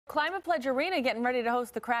Climate Pledge Arena getting ready to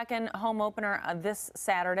host the Kraken home opener this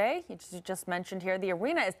Saturday. You just mentioned here the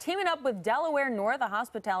arena is teaming up with Delaware North, a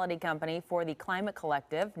hospitality company, for the Climate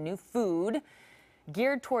Collective, new food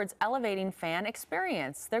geared towards elevating fan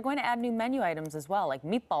experience. They're going to add new menu items as well, like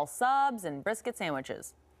meatball subs and brisket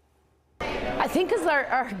sandwiches. I think because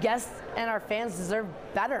our guests and our fans deserve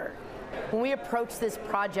better. When we approached this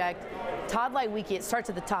project, Todd Lightweek, it starts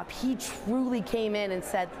at the top. He truly came in and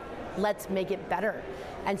said, let's make it better.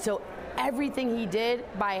 And so everything he did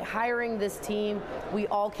by hiring this team, we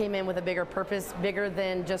all came in with a bigger purpose, bigger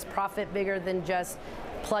than just profit, bigger than just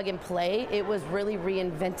plug and play. It was really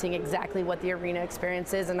reinventing exactly what the arena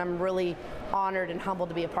experience is, and I'm really honored and humbled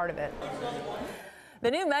to be a part of it.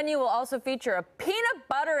 The new menu will also feature a peanut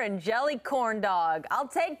butter and jelly corn dog. I'll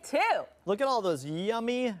take two. Look at all those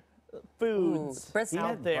yummy foods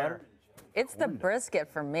out there. It's the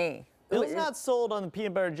brisket for me. Bill's not sold on the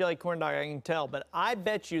peanut butter and jelly corn dog, I can tell, but I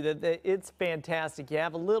bet you that it's fantastic. You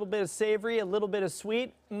have a little bit of savory, a little bit of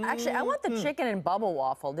sweet. Actually, I want the chicken and bubble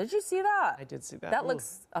waffle. Did you see that? I did see that. That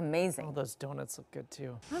looks amazing. Oh, those donuts look good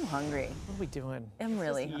too. I'm hungry. What are we doing? I'm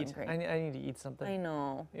really hungry. I need to eat something. I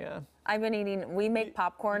know. Yeah. I've been eating, we make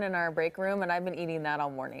popcorn in our break room, and I've been eating that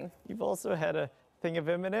all morning. You've also had a thing of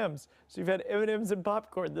M&Ms. So you've had M&Ms and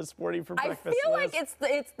popcorn this morning for breakfast. I feel like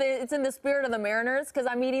it's in the spirit of the Mariners because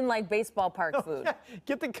I'm eating like baseball park food. Yeah.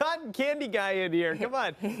 Get the cotton candy guy in here. Come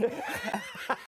on.